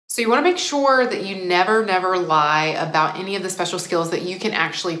So you want to make sure that you never lie about any of the special skills that you can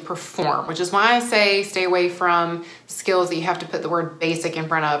actually perform, which is why I say stay away from skills that you have to put the word basic in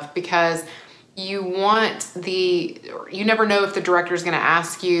front of, because you never know if the director is going to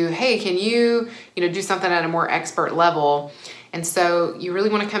ask you, hey, can you do something at a more expert level? And so you really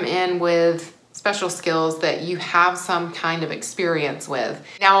want to come in with special skills that you have some kind of experience with.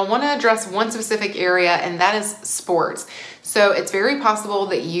 Now, I want to address one specific area, and that is sports. So it's very possible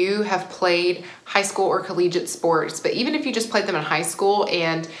that you have played high school or collegiate sports, but even if you just played them in high school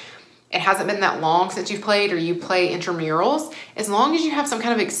and it hasn't been that long since you've played, or you play intramurals, as long as you have some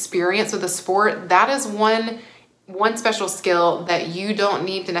kind of experience with the sport, that is one special skill that you don't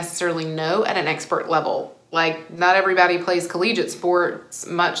need to necessarily know at an expert level. Like, not everybody plays collegiate sports,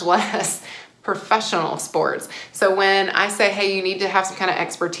 much less professional sports. So when I say, hey, you need to have some kind of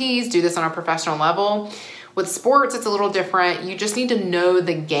expertise, do this on a professional level. With sports, it's a little different. You just need to know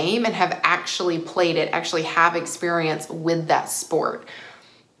the game and have actually played it, actually have experience with that sport.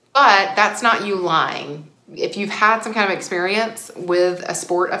 But that's not you lying. If you've had some kind of experience with a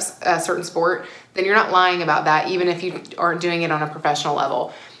certain sport, then you're not lying about that, even if you aren't doing it on a professional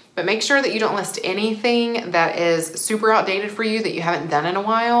level. But make sure that you don't list anything that is super outdated for you, that you haven't done in a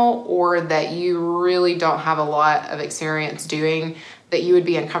while, or that you really don't have a lot of experience doing, that you would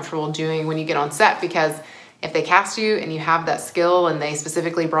be uncomfortable doing when you get on set. Because if they cast you and you have that skill and they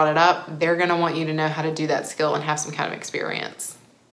specifically brought it up, they're going to want you to know how to do that skill and have some kind of experience.